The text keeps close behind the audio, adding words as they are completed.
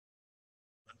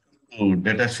To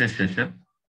DataStage session.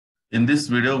 In this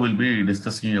video, we'll be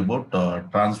discussing about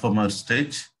transformer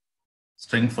stage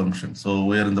string function. So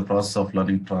we are in the process of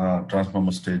learning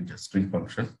transformer stage string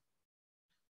function.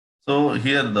 So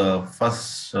here the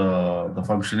first the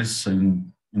function is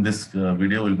in this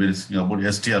video we'll be discussing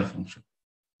about str function.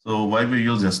 So why we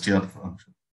use str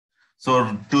function?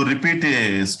 So to repeat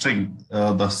a string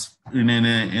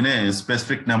in a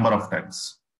specific number of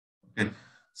times. Okay.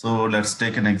 So let's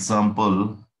take an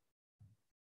example.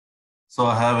 So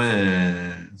I have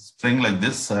a string like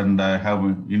this, and I have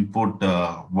input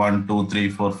 1, 2, 3,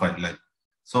 4, 5. Like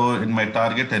so, in my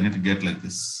target, I need to get like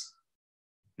this.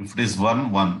 If it is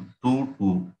 1, 1, 2,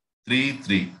 2, 3,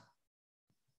 3,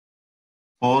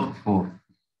 4, 4.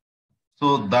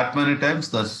 So that many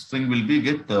times the string will be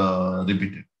get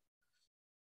repeated.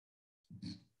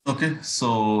 Okay,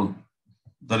 so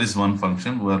that is one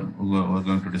function we're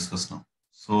going to discuss now.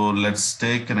 So let's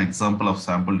take an example of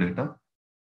sample data.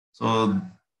 So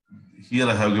here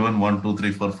I have given 1, 2,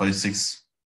 3, 4, 5, 6.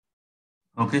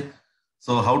 Okay.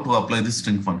 So how to apply this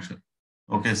string function?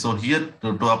 Okay. So here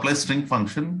to apply string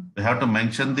function, we have to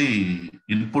mention the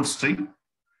input string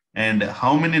and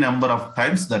how many number of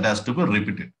times that has to be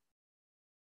repeated.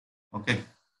 Okay.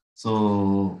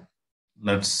 So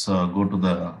let's go to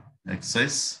the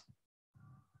exercise.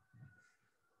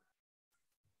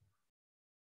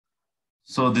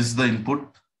 So this is the input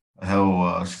I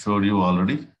have showed you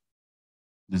already.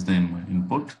 This is the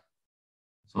input.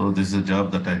 So this is a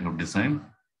job that I have designed.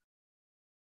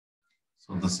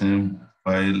 So the same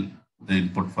file, the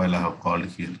input file I have called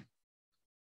here.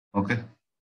 Okay.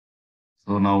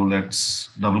 So now let's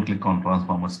double click on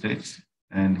transformer stage.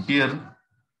 And here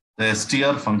the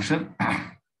str function.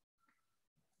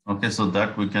 Okay, so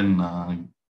that we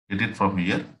can get it from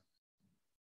here.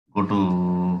 Go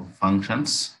to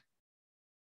functions,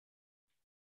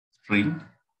 string,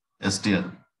 str.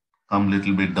 Come a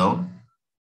little bit down.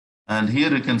 And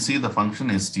here you can see the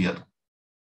function str.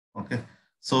 Okay.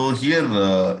 So here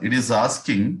it is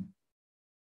asking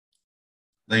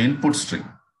the input string.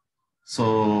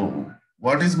 So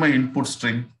what is my input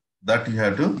string? That you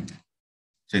have to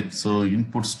check. So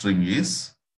input string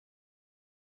is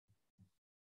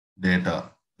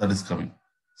data that is coming.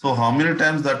 So how many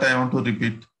times that I want to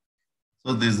repeat?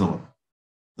 So this is the one.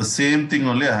 The same thing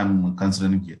only I am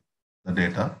considering here, the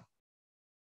data.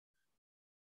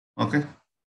 Okay.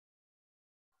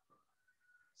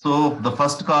 So the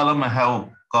first column I have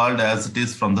called as it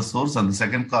is from the source, and the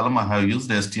second column I have used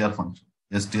the str function,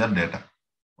 str data.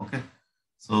 Okay.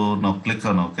 So now click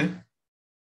on OK.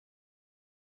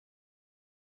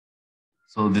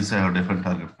 So this I have different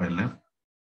target file name.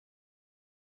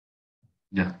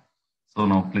 Yeah. So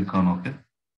now click on OK.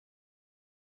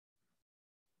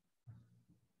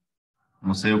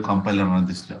 Now save, compile, and run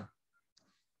this job.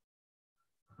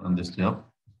 Run this job.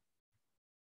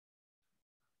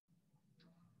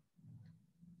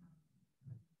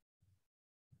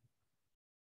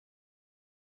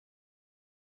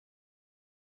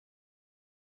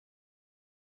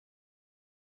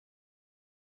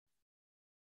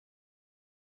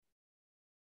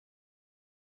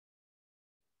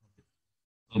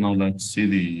 So now let's see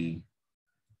the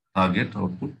target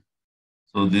output.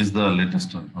 So this is the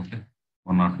latest one. Okay.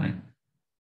 109.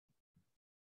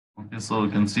 Okay. So you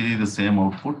can see the same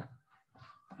output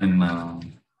in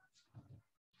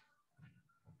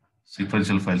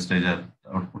sequential file stage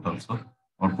output also.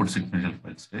 Output sequential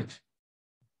file stage.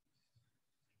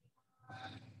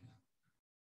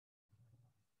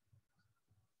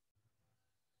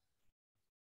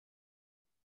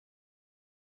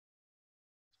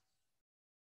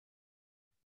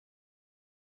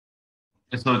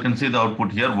 So you can see the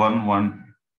output here 1,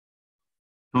 1,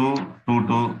 2, 2,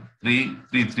 2, 3,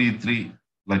 3, 3, 3,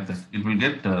 like that. It will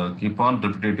get keep on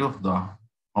repetitive of the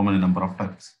how many number of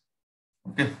times.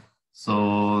 Okay.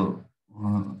 So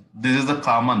this is the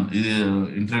common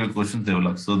interview questions they will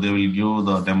ask. So they will give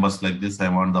the numbers like this. I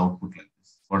want the output like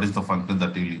this. What is the function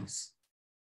that you will use?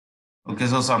 Okay.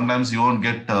 So sometimes you won't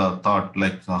get thought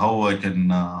like how I can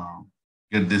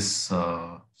get this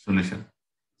solution.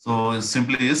 So it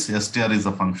simply is str is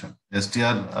a function.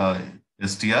 Str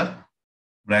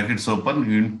brackets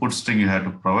open, input string you have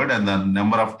to provide, and the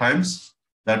number of times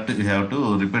that you have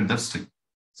to repeat that string.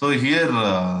 So here,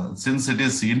 since it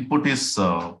is input is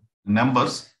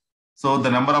numbers, so the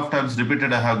number of times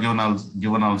repeated I have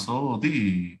given also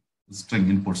the string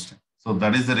input string. So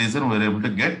that is the reason we're able to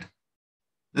get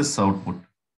this output.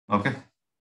 Okay.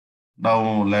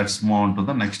 Now let's move on to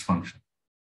the next function.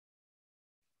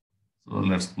 So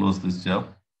let's close this job.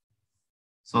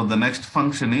 So the next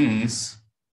function is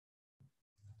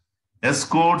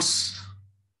Escorts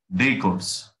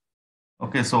decodes.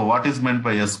 Okay, so what is meant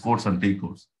by escorts and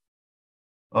decodes?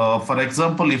 For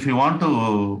example, if you want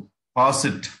to pass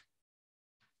it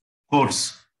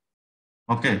codes,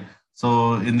 okay,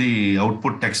 so in the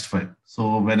output text file.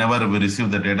 So whenever we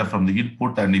receive the data from the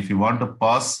input, and if you want to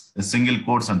pass a single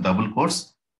quotes and double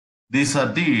quotes, these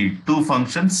are the two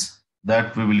functions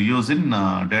that we will use in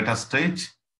data stage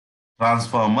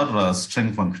transformer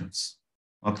string functions.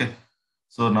 Okay,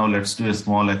 so now let's do a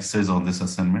small exercise on this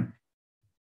assignment.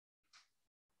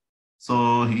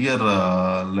 So here,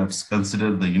 let's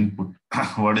consider the input.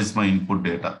 What is my input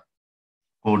data?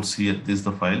 Codes here, this is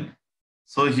the file.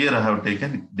 So here I have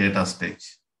taken data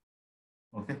stage.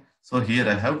 Okay, so here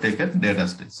I have taken data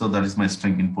stage. So that is my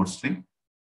string input string.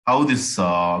 How this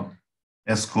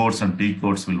escorts and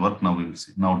decodes will work, now we will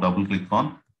see. Now double click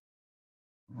on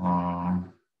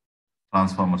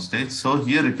transformer stage. So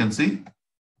here you can see,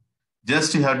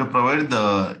 just you have to provide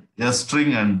the S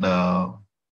string and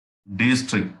D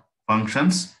string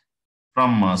functions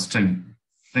from string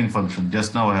function.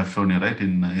 Just now I have shown you, right,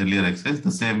 in earlier exercise.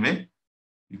 The same way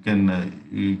you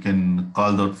can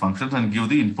call out functions and give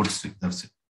the input string. That's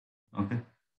it. Okay.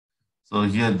 So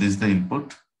here this is the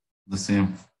input. The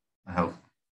same I have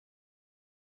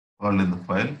called in the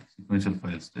file, sequential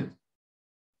file state.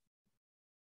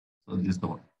 So this is the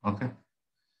one. Okay.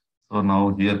 So now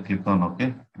here click on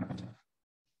OK.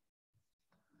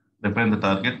 Define the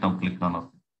target. Now click on OK.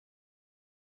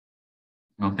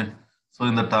 Okay. So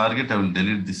in the target, I will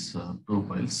delete these two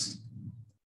files.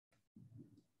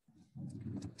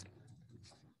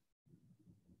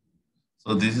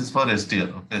 So this is for str.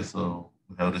 Okay. So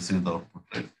we have received the output,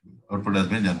 right? Output has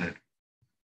been generated.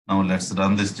 Now let's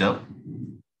run this job.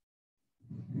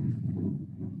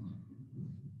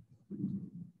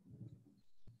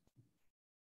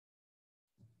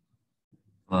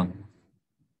 Run.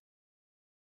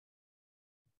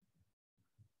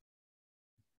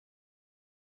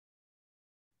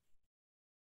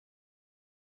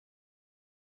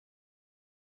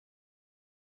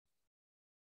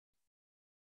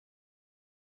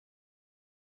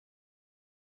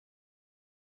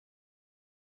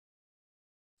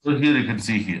 So here you can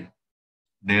see here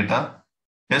data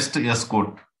test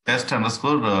escort test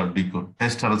underscore decode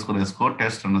test underscore escort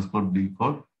test underscore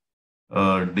decode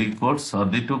decodes are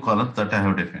the two columns that I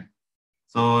have defined.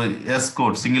 So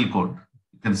escort single code,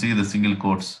 you can see the single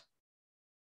quotes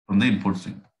from the input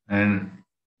string, and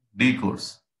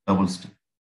decodes double string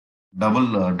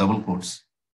double quotes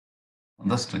on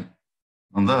the string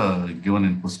on the given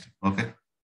input string. Okay,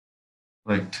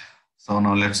 right. So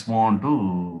now let's move on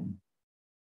to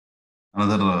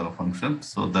another function.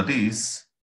 So that is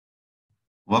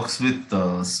works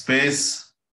with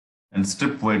space and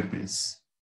strip white space.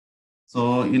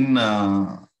 So in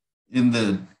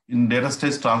data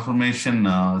stage transformation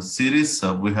series,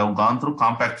 we have gone through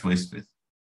compact white space.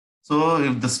 So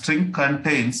if the string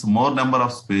contains more number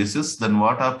of spaces, then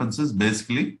what happens is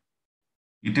basically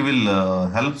it will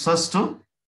helps us to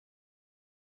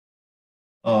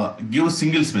give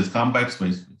single space, compact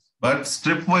space. But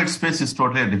strip white space is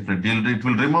totally different. It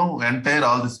will remove entire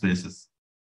all the spaces.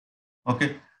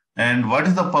 Okay. And what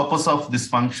is the purpose of this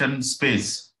function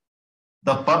space?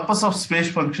 The purpose of space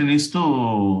function is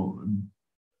to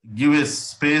give a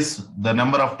space the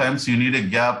number of times you need a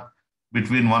gap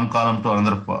between one column to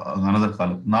another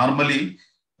column. Normally,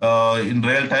 in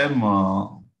real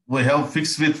time, we have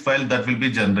fixed width file that will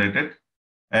be generated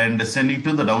and sending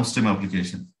to the downstream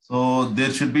application. So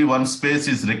there should be one space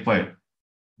is required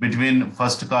between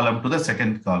first column to the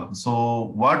second column.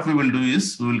 So what we will do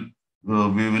is we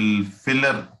will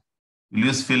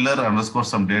use filler underscore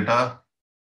some data,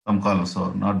 some column.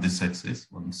 So not this exercise.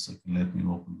 One second, let me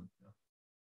open it.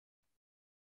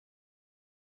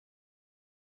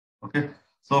 Okay,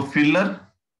 so filler,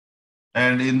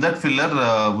 and in that filler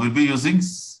we'll be using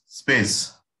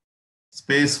space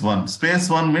one. Space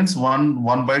one means one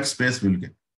byte space we'll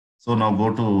get. So now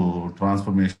go to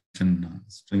transformation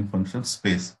string function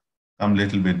space. Come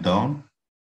little bit down.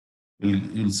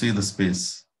 You'll see the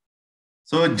space.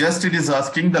 So just it is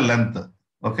asking the length.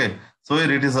 Okay, so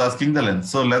here it is asking the length.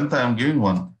 So length I am giving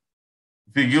 1.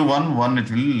 If you give 1,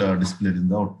 it will display in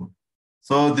the output.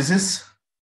 So this is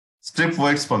strip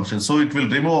whites function. So it will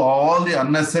remove all the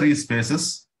unnecessary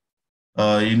spaces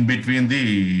in between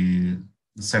the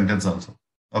sentence also.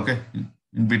 Okay,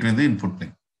 in between the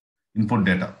input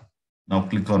data. Now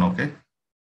click on OK.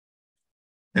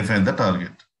 Define the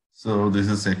target. So this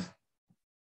is it.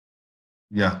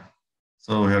 Yeah.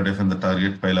 So we have defined the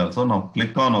target file also. Now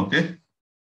click on OK.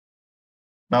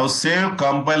 Now save,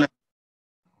 compile.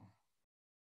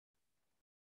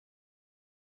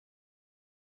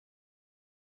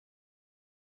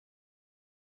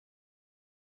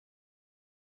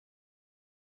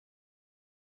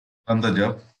 Run the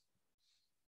job.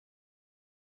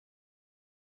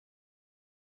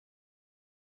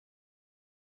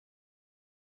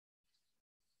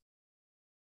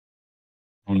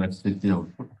 Now let's check the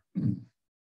output.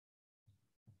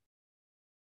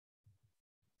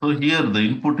 So here the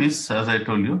input is, as I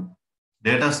told you,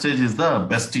 DataStage is the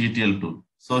best ETL tool.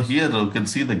 So here you can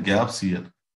see the gaps here.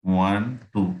 1,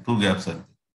 2, 2 gaps are there.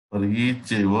 For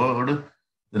each word,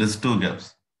 there is 2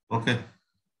 gaps. Okay.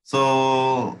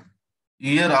 So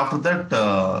here after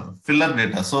that, filler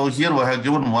data. So here we have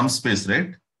given 1 space,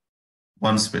 right?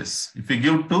 1 space. If you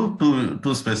give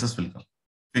 2 spaces will come.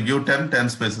 If you give 10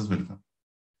 spaces will come.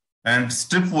 And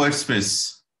strip white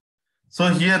space. So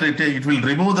here it will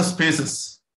remove the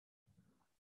spaces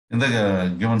in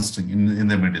the given string in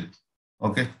the middle.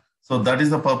 Okay. So that is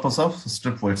the purpose of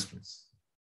strip white space.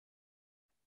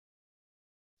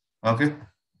 Okay.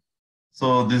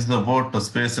 So this is about the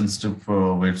space and strip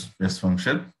white space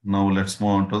function. Now let's move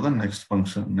on to the next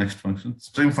function,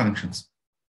 string functions.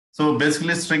 So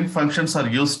basically string functions are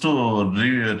used to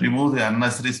remove the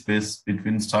unnecessary space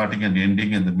between starting and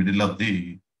ending in the middle of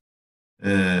the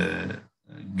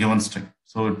given string.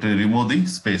 So to remove the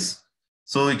space.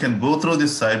 So you can go through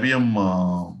this IBM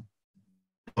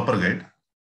developer guide.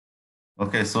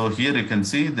 Okay, so here you can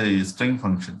see the string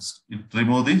functions. It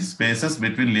removes the spaces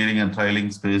between leading and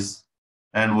trailing space.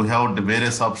 And we have the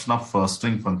various options of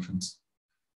string functions.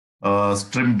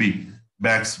 String B,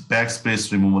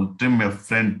 backspace removal, trim a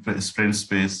front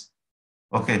space.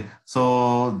 Okay,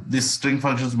 so this string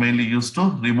function is mainly used to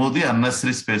remove the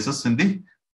unnecessary spaces in the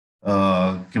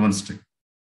given string.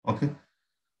 Okay,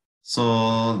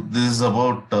 so this is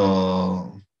about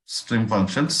string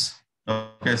functions.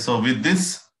 Okay, so with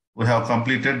this, we have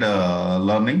completed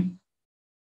learning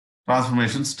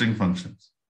transformation string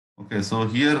functions. Okay, so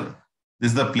here,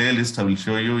 this is the playlist I will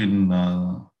show you in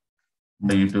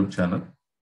my YouTube channel.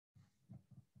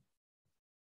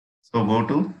 So go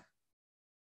to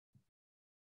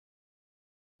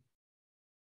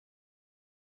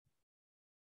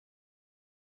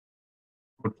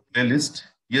playlist.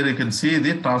 Here you can see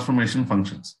the transformation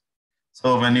functions.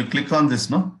 So when you click on this,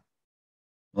 you'll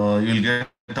get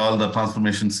all the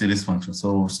transformation series functions.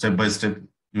 So step by step,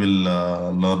 you will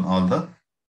learn all the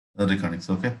recordings.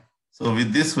 Okay. So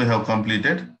with this, we have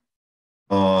completed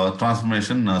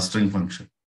transformation string function.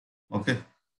 Okay.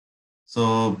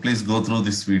 So please go through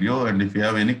this video, and if you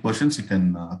have any questions, you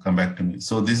can come back to me.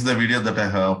 So this is the video that I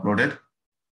have uploaded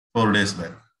 4 days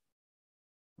back.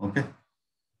 Okay.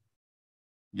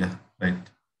 Yeah, right.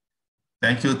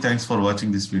 Thank you. Thanks for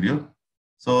watching this video.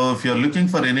 So if you're looking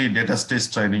for any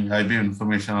DataStage training, IBM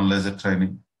information analyzer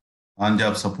training,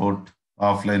 on-job support,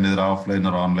 offline, either offline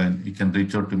or online, you can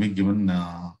reach out to me given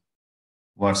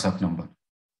WhatsApp number.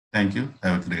 Thank you.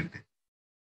 Have a great day.